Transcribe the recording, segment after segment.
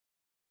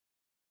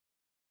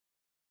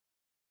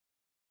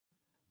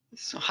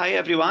So, hi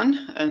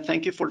everyone, and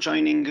thank you for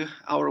joining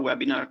our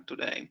webinar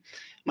today.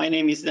 My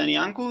name is Dan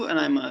Yanku, and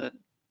I'm an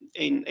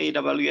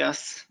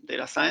AWS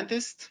data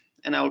scientist,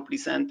 and I will be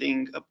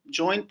presenting a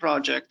joint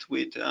project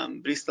with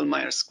Bristol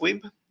Myers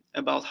Squibb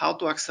about how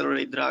to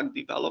accelerate drug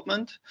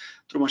development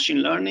through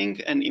machine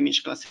learning and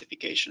image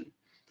classification.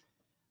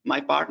 My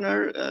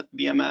partner at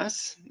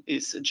BMS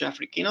is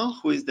Jeffrey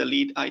Kinnell, who is the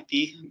lead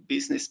IT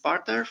business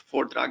partner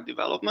for drug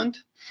development,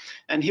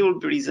 and he will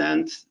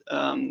present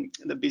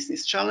the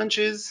business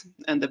challenges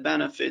and the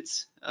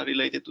benefits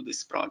related to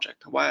this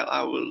project, while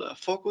I will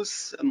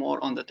focus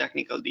more on the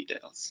technical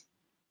details.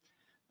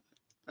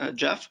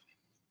 Jeff?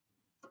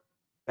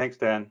 Thanks,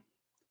 Dan.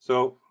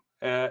 So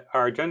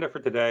our agenda for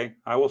today,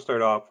 I will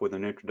start off with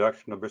an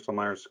introduction of Bristol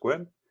Myers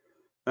Squibb.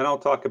 Then I'll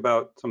talk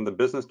about some of the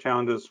business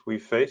challenges we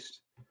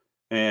faced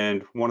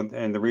and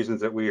the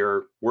reasons that we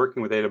are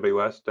working with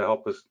AWS to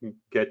help us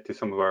get to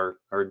some of our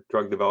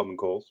drug development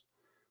goals.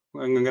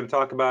 I'm going to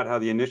talk about how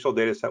the initial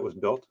data set was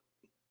built.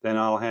 Then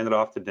I'll hand it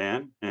off to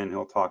Dan, and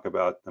he'll talk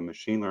about the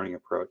machine learning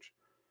approach.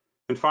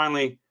 And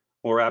finally,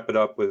 we'll wrap it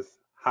up with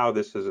how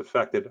this has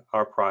affected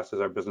our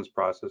process, our business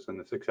process, and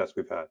the success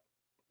we've had.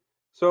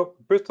 So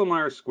Bristol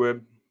Myers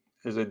Squibb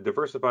is a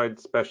diversified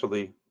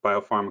specialty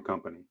biopharma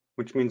company,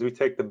 which means we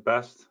take the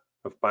best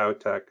of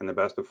biotech and the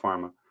best of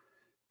pharma,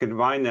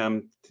 combine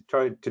them to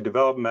try to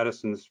develop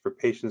medicines for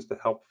patients to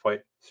help fight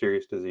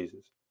serious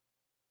diseases.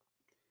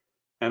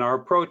 And our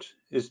approach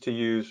is to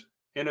use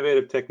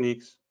innovative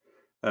techniques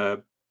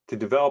to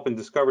develop and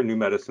discover new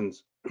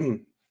medicines.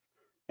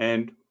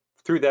 And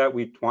through that,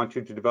 we want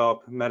you to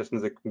develop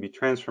medicines that can be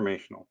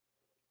transformational.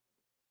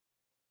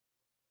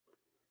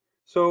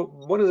 So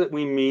what does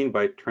we mean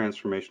by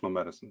transformational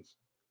medicines?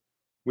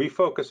 We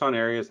focus on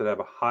areas that have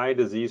a high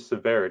disease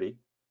severity.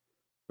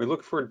 We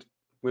look for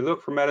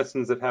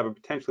medicines that have a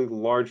potentially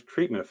large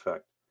treatment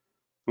effect.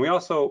 And we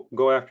also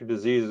go after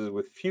diseases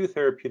with few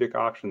therapeutic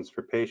options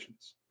for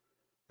patients.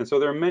 And so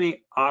there are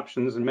many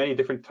options and many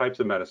different types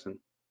of medicine.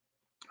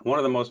 One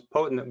of the most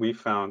potent that we've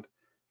found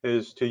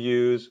is to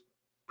use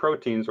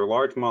proteins or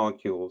large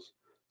molecules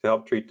to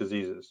help treat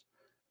diseases.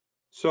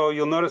 So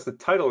you'll notice the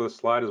title of the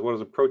slide is what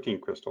is a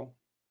protein crystal?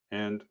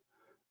 And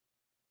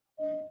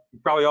you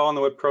probably all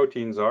know what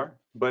proteins are,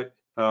 but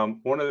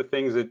one of the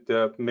things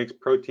that makes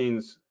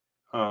proteins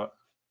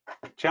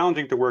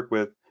challenging to work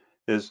with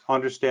is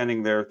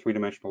understanding their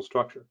three-dimensional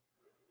structure.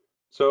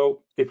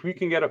 So if we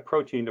can get a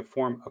protein to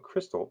form a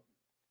crystal,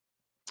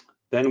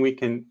 then we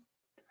can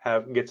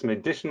get some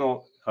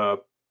additional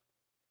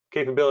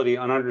capability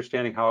on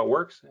understanding how it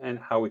works and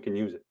how we can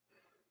use it.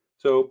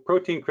 So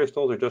protein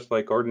crystals are just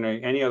like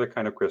any other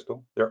kind of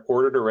crystal. They're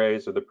ordered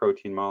arrays of the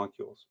protein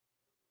molecules.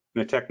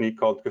 And a technique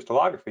called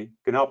crystallography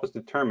can help us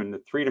determine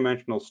the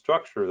three-dimensional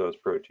structure of those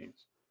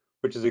proteins,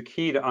 which is a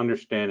key to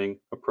understanding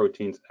a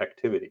protein's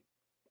activity.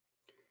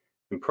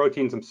 And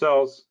proteins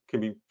themselves can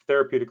be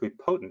therapeutically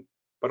potent,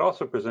 but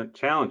also present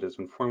challenges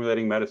when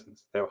formulating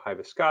medicines. They have high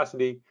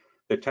viscosity,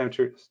 they're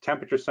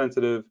temperature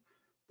sensitive,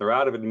 their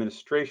route of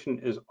administration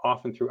is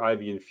often through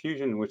IV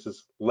infusion, which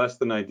is less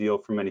than ideal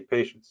for many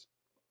patients.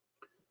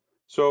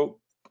 So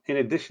in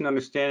addition to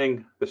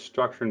understanding the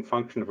structure and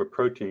function of a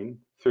protein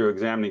through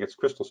examining its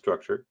crystal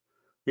structure,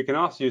 we can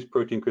also use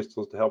protein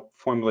crystals to help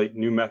formulate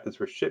new methods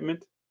for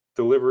shipment,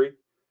 delivery,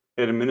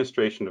 and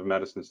administration of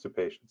medicines to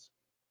patients.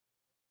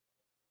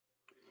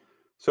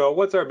 So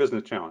what's our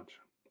business challenge?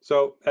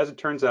 So as it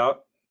turns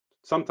out,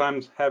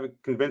 sometimes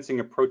convincing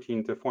a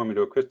protein to form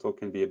into a crystal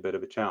can be a bit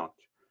of a challenge.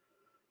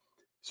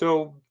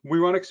 So we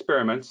run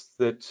experiments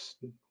that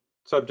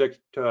subject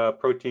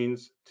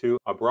proteins to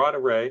a broad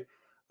array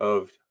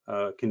of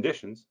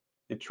conditions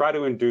and try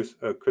to induce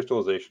a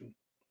crystallization.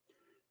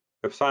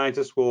 If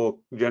scientists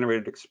will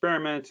generate an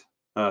experiment,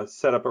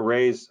 set up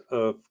arrays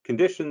of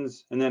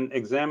conditions, and then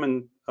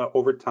examine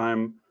over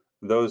time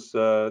those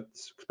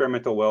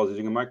experimental wells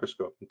using a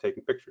microscope and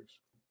taking pictures.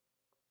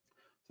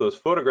 So those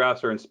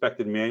photographs are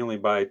inspected manually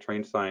by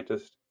trained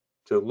scientists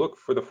to look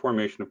for the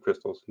formation of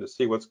crystals and to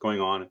see what's going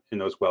on in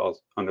those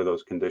wells under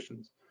those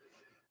conditions.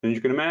 And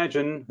you can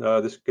imagine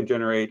this could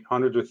generate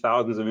hundreds or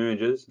thousands of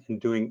images, and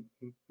doing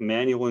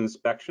manual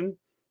inspection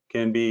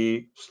can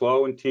be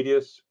slow and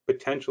tedious,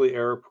 potentially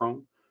error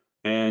prone,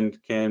 and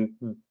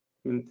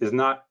is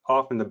not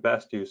often the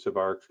best use of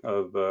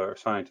our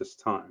scientists'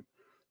 time.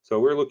 So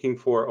we're looking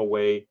for a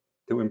way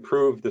to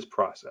improve this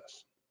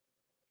process.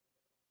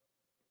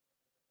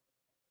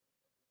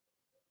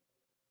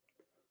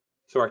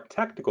 So our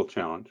technical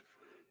challenge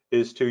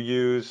is to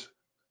use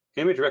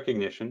image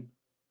recognition,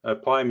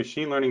 apply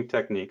machine learning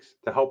techniques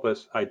to help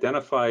us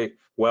identify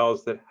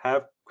wells that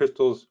have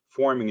crystals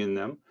forming in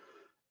them,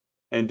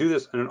 and do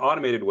this in an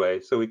automated way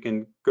so we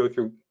can go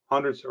through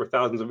hundreds or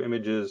thousands of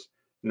images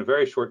in a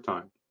very short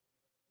time.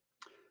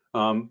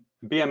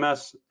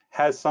 BMS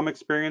has some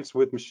experience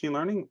with machine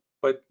learning,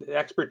 but the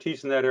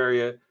expertise in that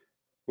area,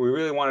 we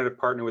really wanted to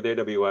partner with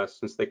AWS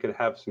since they could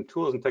have some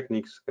tools and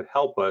techniques that could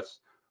help us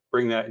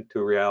bring that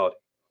into reality.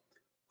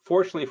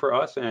 Fortunately for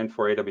us and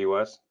for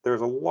AWS,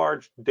 there's a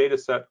large data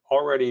set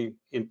already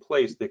in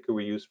place that could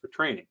be used for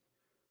training.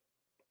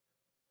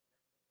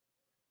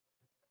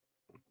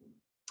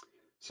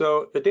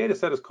 So the data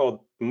set is called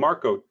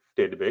MARCO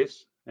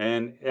database,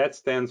 and that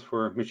stands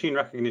for Machine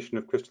Recognition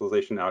of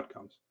Crystallization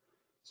Outcomes.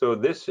 So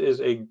this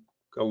is a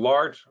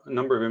large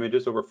number of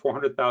images, over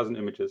 400,000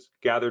 images,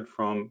 gathered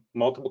from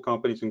multiple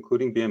companies,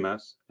 including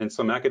BMS and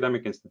some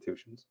academic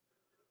institutions.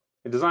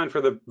 It's designed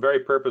for the very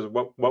purpose of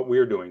what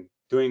we're doing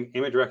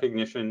image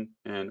recognition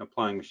and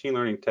applying machine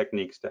learning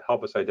techniques to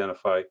help us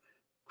identify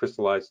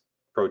crystallized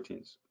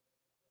proteins.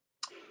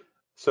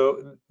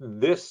 So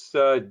this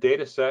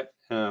data set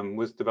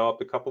was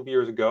developed a couple of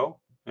years ago,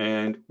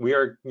 and we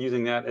are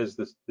using that as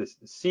this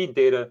seed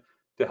data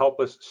to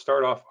help us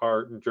start off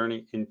our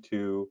journey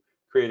into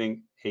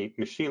creating a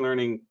machine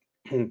learning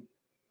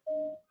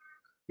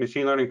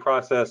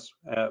process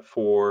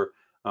for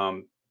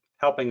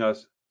helping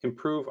us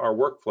improve our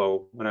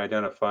workflow when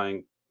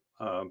identifying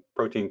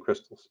protein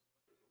crystals.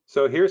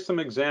 So here's some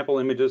example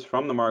images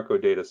from the MARCO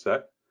data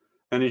set.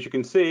 And as you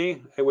can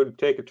see, it would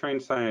take a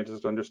trained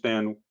scientist to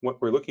understand what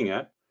we're looking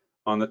at.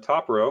 On the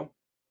top row,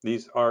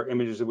 these are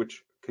images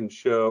which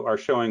are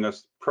showing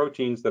us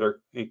proteins that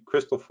are in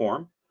crystal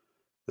form.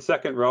 The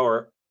second row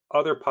are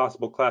other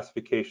possible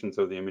classifications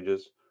of the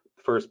images,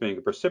 the first being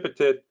a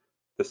precipitate,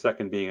 the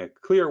second being a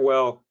clear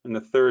well, and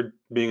the third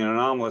being an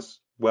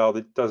anomalous well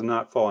that does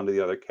not fall into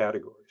the other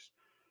categories.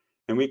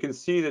 And we can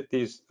see that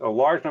a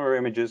large number of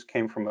images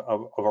came from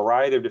a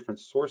variety of different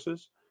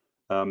sources.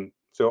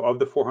 So of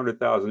the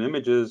 400,000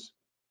 images,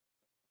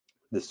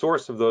 the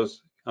source of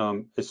those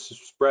is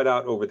spread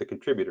out over the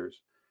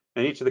contributors.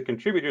 And each of the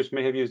contributors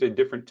may have used a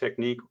different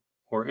technique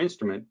or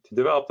instrument to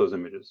develop those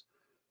images.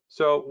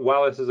 So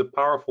while this is a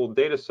powerful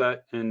data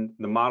set and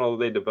the model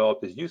they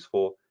developed is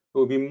useful, it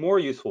would be more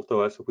useful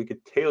to us if we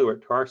could tailor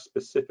it to our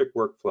specific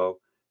workflow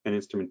and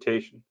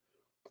instrumentation.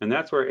 And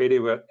that's where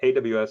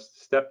AWS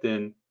stepped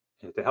in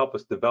to help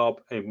us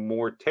develop a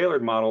more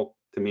tailored model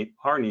to meet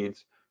our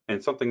needs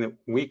and something that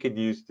we could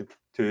use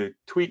to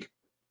tweak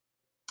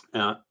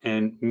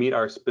and meet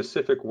our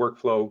specific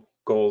workflow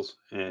goals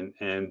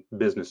and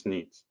business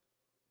needs.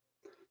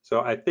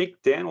 So I think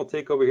Dan will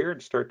take over here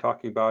and start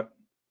talking about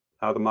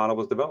how the model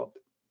was developed.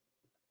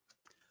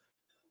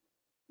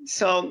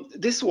 So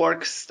this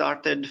work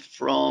started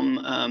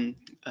from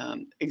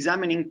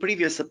examining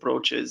previous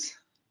approaches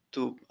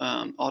to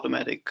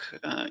automatic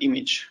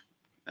image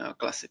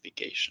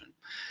classification.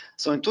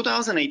 So in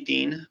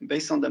 2018,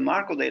 based on the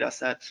MARCO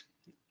dataset,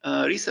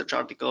 a research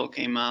article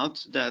came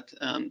out that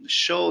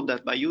showed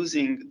that by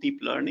using deep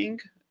learning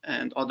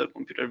and other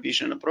computer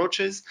vision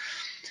approaches,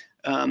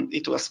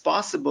 it was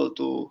possible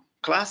to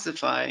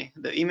classify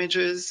the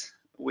images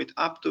with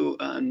up to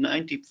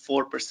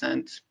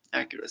 94%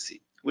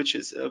 accuracy, which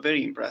is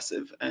very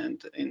impressive.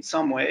 And in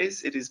some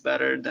ways, it is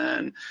better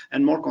than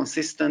and more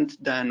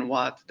consistent than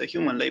what the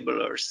human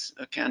labelers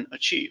can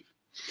achieve.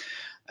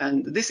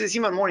 And this is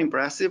even more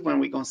impressive when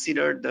we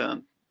consider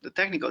the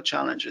technical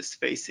challenges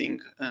facing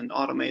an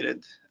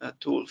automated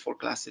tool for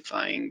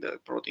classifying the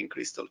protein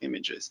crystal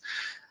images.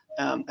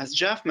 As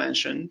Jeff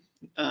mentioned,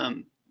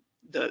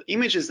 the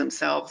images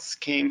themselves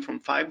came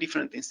from 5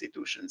 different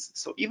institutions.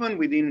 So even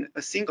within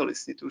a single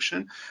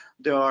institution,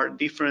 there are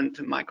different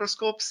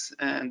microscopes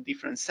and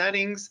different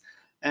settings,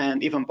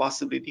 and even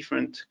possibly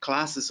different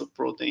classes of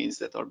proteins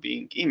that are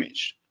being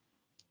imaged.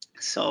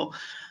 So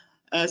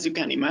as you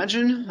can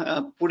imagine,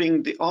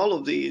 putting all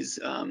of these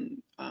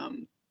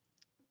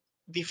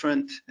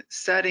different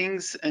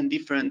settings and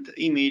different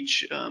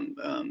image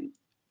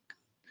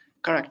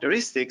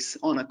characteristics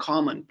on a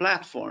common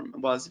platform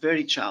was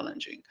very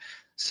challenging.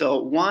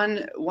 So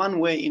one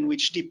way in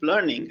which deep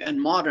learning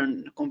and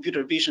modern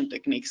computer vision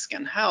techniques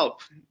can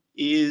help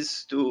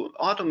is to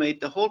automate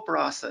the whole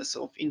process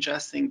of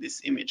ingesting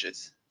these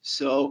images.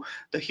 So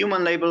the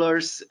human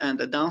labelers and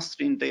the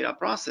downstream data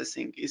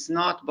processing is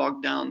not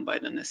bogged down by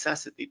the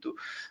necessity to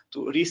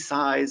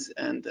resize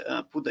and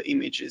put the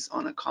images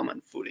on a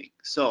common footing.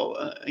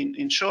 So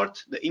in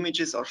short, the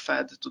images are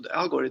fed to the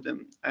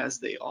algorithm as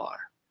they are.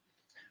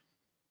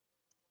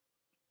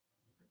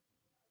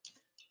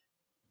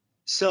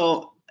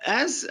 So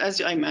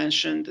as I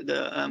mentioned,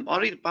 the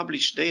already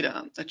published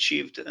data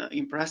achieved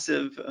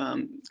impressive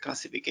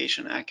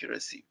classification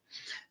accuracy.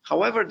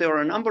 However, there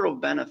are a number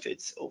of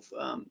benefits of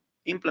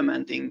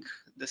implementing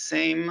the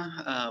same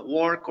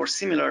work or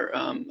similar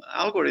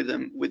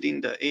algorithm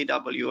within the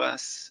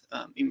AWS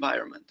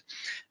environment.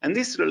 And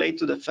this relates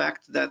to the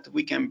fact that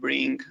we can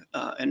bring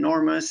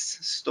enormous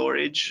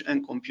storage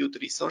and compute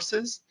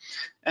resources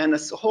and a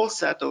whole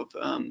set of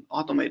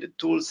automated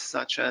tools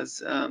such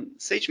as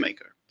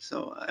SageMaker.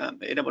 So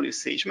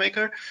AWS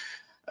SageMaker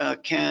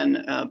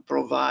can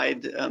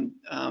provide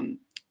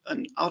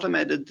an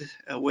automated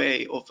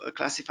way of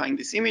classifying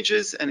these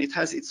images, and it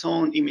has its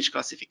own image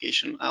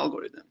classification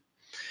algorithm.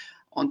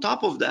 On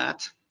top of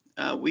that,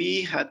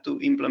 we had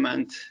to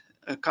implement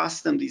a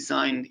custom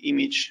designed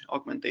image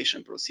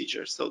augmentation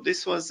procedure. So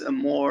this was a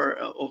more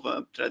of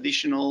a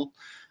traditional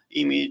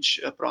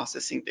image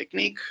processing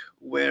technique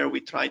where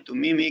we tried to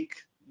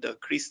mimic the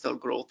crystal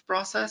growth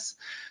process.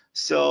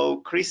 So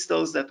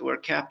crystals that were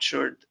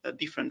captured at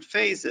different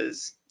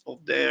phases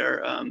of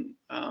their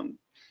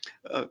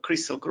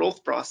crystal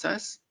growth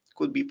process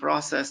could be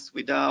processed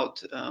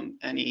without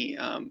any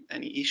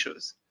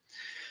issues.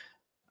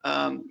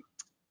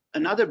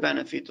 Another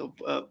benefit of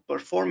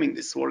performing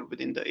this work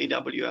within the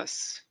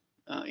AWS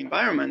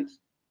environment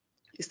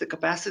is the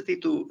capacity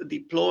to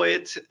deploy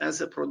it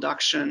as a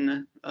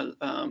production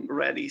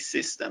ready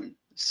system.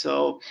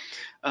 So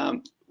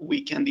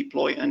we can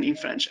deploy an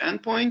inference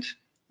endpoint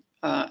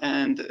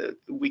and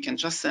we can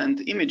just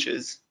send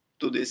images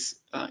to this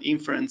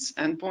inference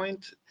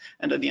endpoint.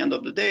 And at the end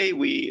of the day,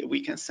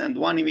 we can send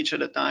one image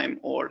at a time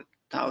or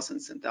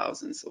thousands and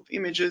thousands of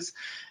images,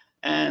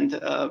 and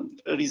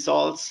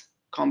results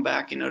come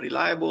back in a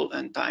reliable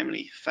and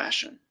timely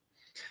fashion.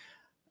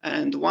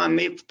 And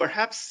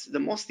perhaps the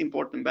most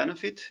important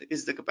benefit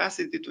is the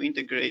capacity to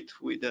integrate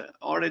with the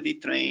already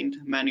trained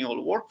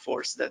manual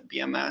workforce that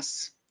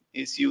BMS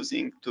is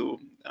using to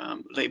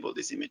label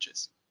these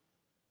images.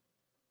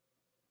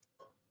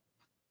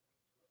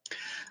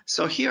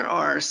 So here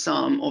are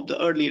some of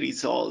the early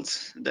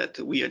results that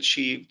we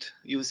achieved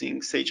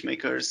using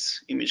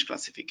SageMaker's image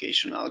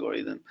classification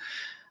algorithm.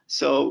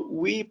 So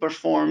we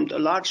performed a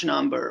large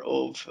number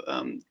of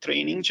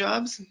training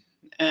jobs,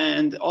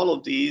 and all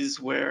of these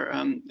were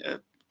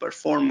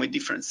performed with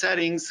different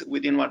settings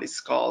within what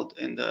is called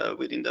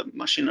within the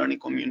machine learning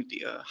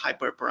community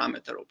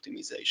hyperparameter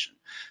optimization.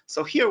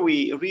 So here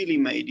we really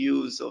made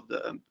use of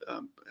the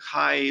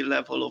high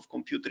level of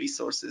compute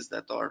resources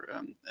that are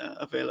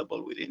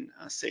available within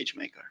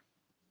SageMaker.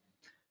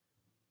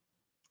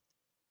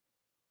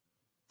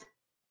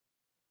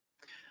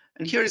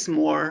 And here is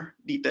more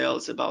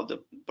details about the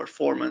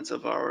performance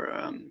of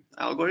our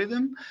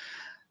algorithm.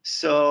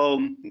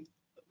 So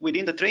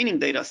within the training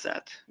data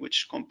set,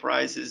 which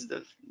comprises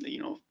the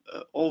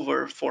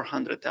over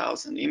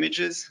 400,000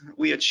 images,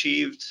 we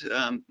achieved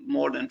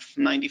more than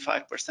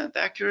 95%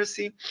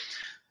 accuracy.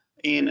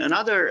 In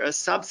another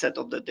subset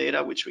of the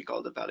data, which we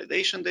call the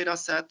validation data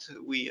set,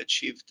 we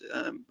achieved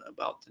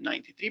about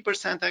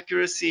 93%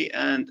 accuracy.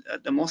 And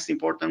the most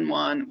important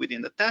one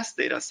within the test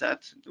data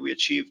set, we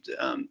achieved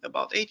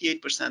about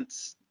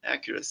 88%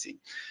 accuracy.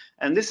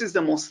 And this is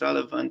the most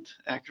relevant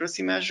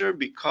accuracy measure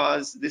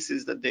because this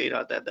is the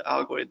data that the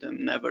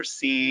algorithm never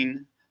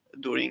seen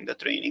during the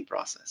training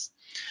process.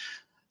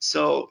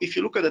 So if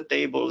you look at the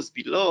tables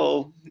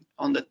below,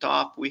 on the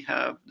top, we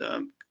have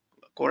the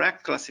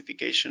correct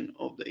classification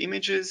of the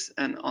images,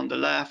 and on the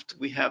left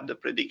we have the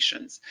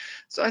predictions.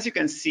 So as you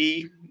can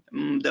see,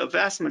 the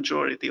vast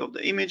majority of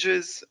the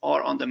images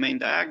are on the main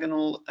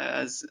diagonal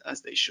as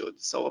they should.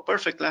 So a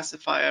perfect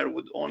classifier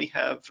would only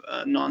have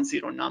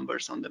non-zero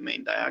numbers on the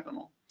main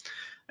diagonal.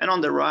 And on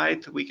the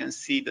right we can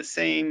see the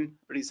same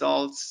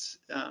results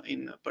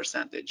in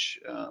percentage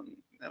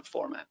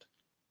format.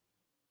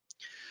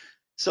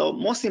 So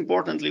most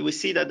importantly, we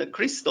see that the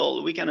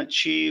crystal we can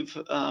achieve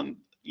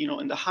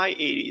in the high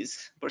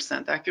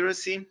 80s%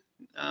 accuracy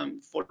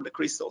for the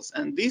crystals.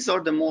 And these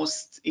are the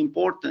most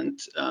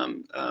important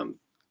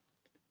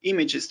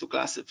images to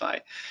classify.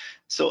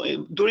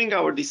 So during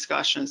our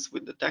discussions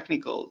with the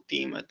technical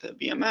team at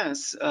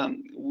BMS,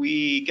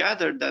 we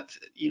gathered that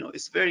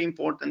it's very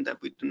important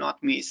that we do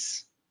not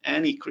miss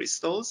any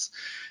crystals,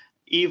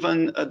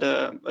 even at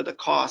the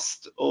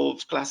cost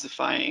of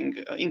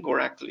classifying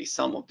incorrectly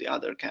some of the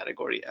other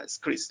category as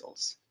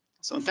crystals.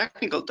 So in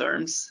technical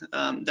terms,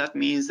 that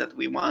means that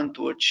we want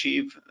to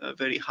achieve a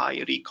very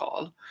high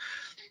recall.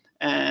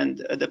 And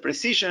the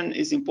precision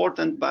is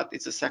important, but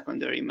it's a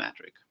secondary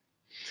metric.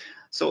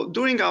 So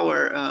during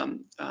our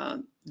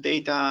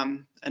data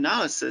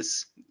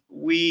analysis,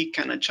 we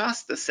can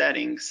adjust the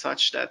settings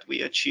such that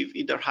we achieve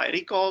either high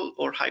recall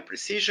or high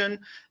precision.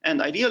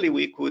 And ideally,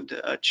 we could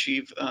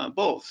achieve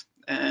both.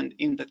 And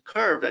in the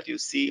curve that you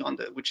see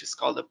which is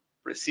called the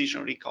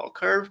precision recall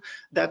curve,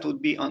 that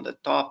would be on the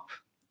top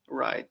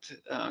right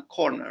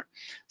corner.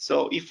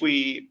 So if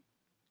we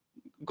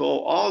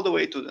go all the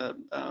way to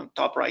the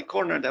top right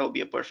corner, that will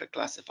be a perfect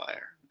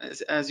classifier.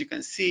 As you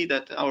can see,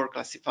 that our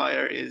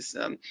classifier is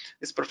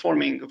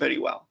performing very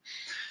well.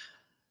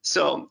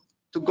 So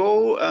to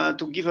go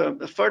to give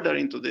a further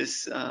into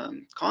this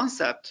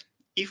concept,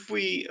 if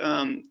we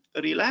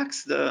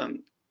relax the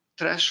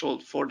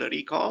threshold for the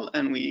recall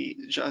and we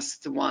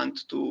just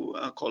want to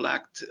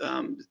collect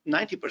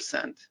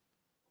 90%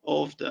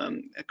 of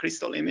the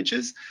crystal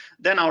images,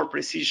 then our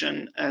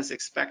precision as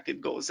expected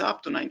goes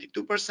up to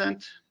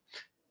 92%.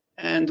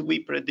 And we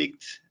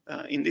predict,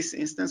 in this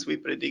instance, we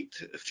predict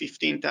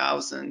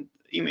 15,000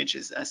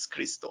 images as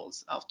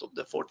crystals out of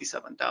the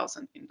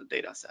 47,000 in the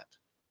data set.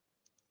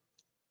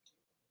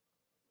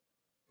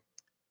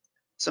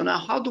 So now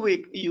how do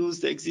we use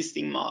the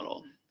existing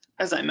model?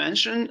 As I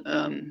mentioned,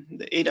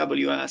 the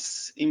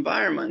AWS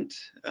environment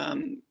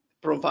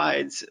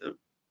provides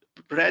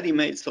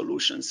ready-made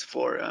solutions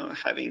for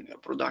having a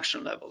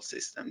production level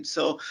system.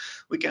 So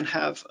we can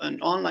have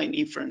an online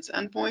inference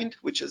endpoint,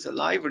 which is a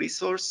live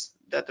resource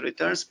that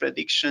returns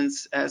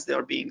predictions as they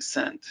are being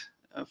sent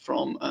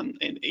from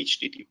an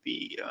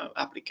HTTP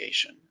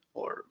application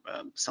or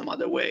some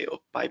other way of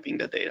piping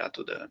the data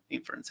to the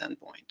inference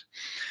endpoint.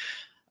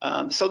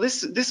 So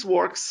this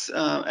works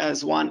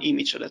as one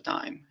image at a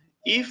time.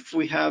 If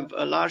we have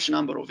a large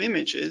number of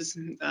images,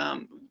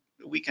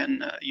 we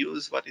can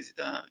use what is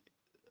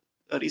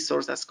a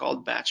resource that's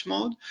called batch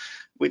mode,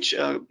 which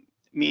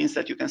means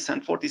that you can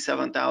send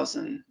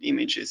 47,000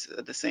 images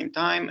at the same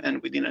time,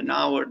 and within an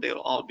hour they'll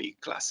all be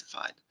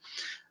classified.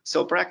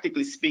 So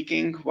practically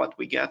speaking, what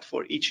we get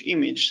for each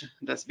image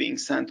that's being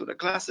sent to the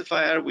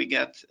classifier, we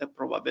get a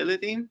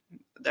probability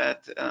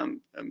that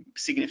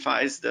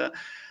signifies the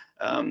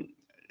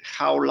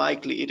how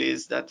likely it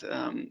is that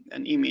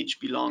an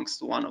image belongs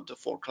to one of the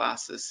 4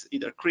 classes,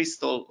 either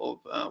crystal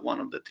or one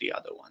of the 3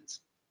 other ones.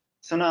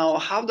 So now,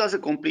 how does a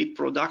complete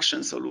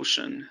production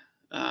solution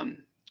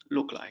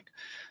look like?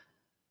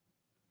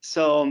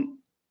 So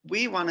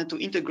we wanted to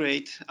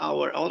integrate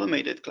our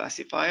automated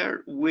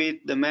classifier with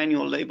the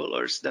manual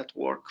labelers that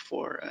work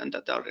for and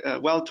that are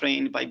well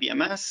trained by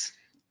BMS.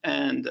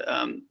 And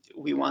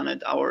we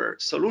wanted our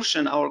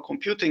solution, our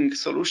computing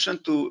solution,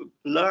 to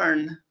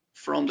learn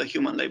from the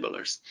human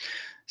labelers.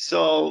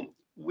 So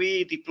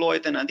we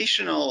deployed an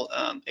additional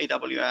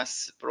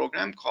AWS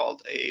program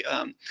called a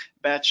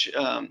batch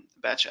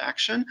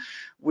action,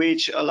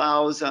 which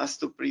allows us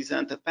to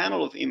present a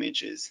panel of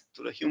images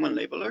to the human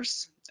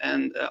labelers,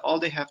 and all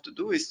they have to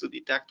do is to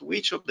detect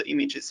which of the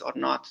images are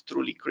not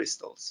truly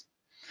crystals.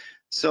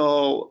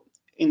 So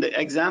in the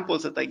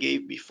examples that I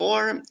gave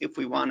before, if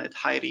we wanted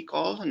high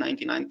recall,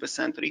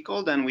 99%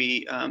 recall, then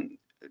we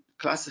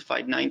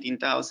classified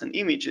 19,000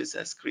 images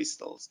as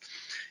crystals.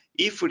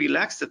 If we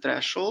relax the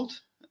threshold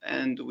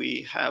and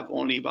we have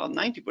only about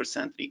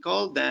 90%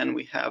 recall, then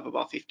we have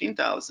about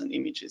 15,000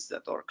 images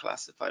that are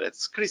classified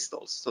as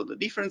crystals. So the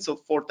difference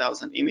of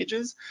 4,000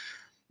 images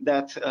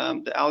that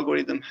the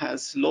algorithm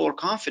has lower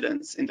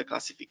confidence in the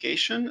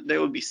classification, they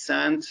will be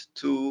sent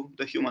to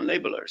the human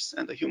labelers,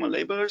 and the human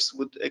labelers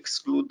would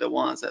exclude the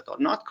ones that are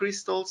not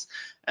crystals.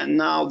 And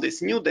now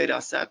this new data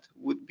set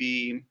would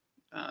be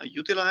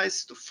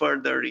utilized to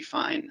further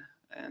refine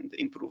and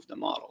improve the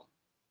model.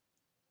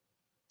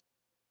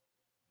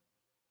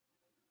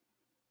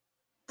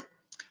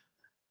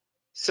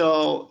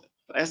 So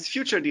as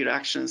future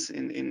directions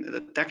in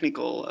the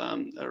technical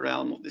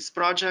realm of this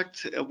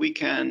project, we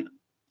can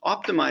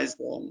optimize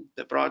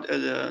the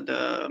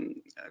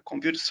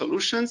computer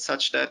solutions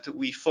such that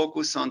we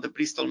focus on the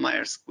Bristol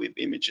Myers Squibb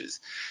images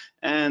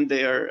and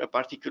their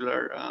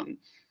particular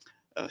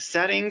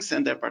settings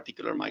and their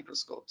particular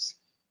microscopes.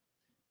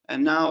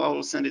 And now I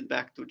will send it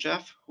back to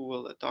Jeff, who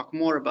will talk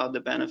more about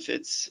the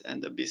benefits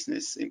and the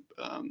business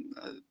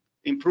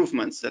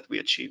improvements that we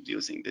achieved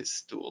using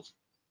this tool.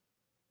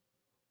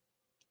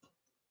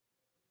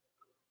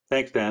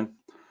 Thanks, Dan.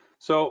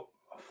 So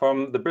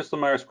from the Bristol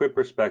Myers Squibb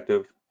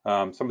perspective,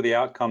 some of the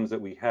outcomes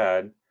that we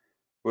had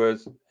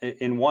was,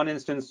 in one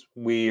instance,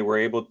 we were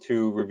able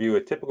to review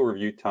a typical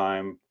review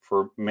time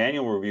for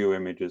manual review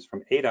images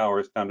from 8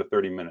 hours down to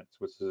 30 minutes,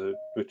 which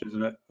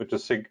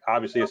is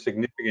obviously a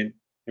significant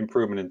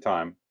improvement in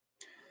time.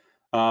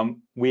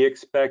 We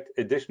expect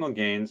additional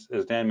gains.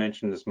 As Dan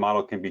mentioned, this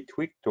model can be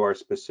tweaked to our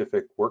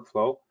specific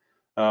workflow.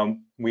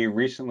 We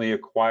recently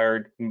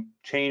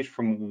changed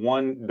from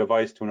one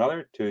device to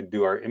another to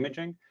do our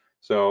imaging.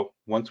 So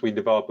once we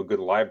develop a good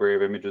library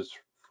of images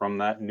from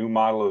that new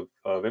model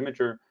of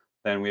imager,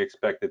 then we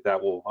expect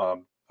that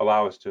will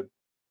allow us to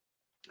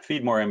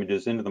feed more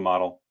images into the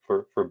model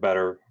for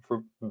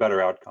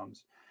better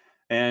outcomes.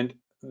 And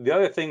the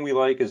other thing we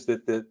like is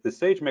that the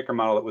SageMaker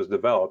model that was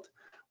developed,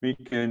 we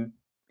can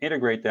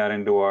integrate that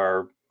into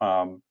our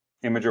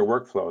imager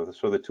workflow.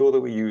 So the tool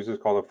that we use is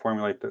called a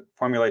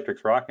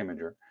Formulatrix Rock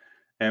Imager,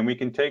 and we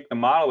can take the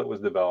model that was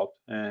developed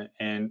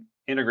and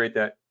integrate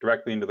that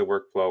directly into the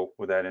workflow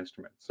with that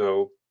instrument.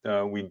 So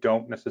we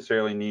don't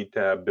necessarily need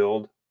to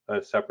build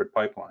a separate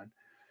pipeline.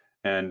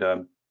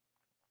 And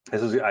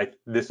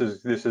this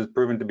is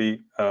proven to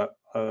be a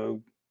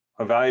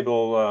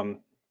valuable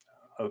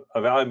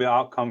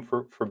outcome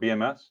for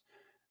BMS,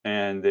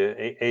 and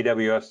the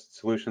AWS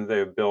solutions they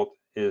have built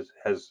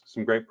has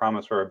some great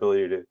promise for our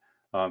ability to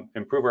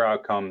improve our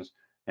outcomes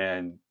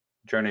and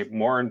generate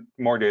more and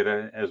more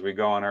data as we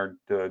go on our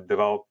drug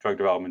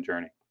development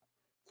journey.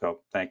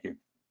 So thank you.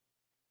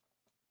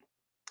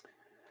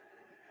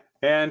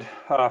 And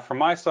from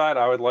my side,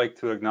 I would like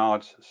to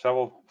acknowledge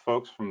several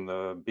folks from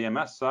the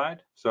BMS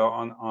side. So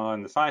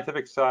on the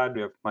scientific side,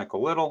 we have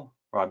Michael Little,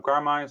 Rob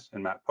Garmise,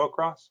 and Matt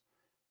Pokros.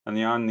 And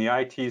on the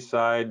IT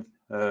side,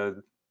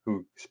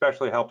 who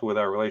especially helped with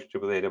our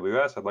relationship with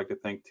AWS, I'd like to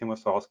thank Tim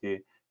Wasalski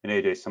and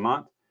AJ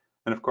Samant.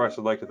 And of course,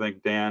 I'd like to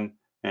thank Dan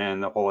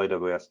and the whole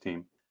AWS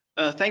team.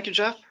 Thank you,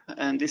 Jeff.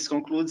 And this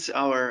concludes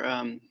our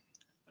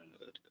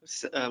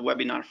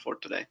webinar for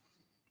today.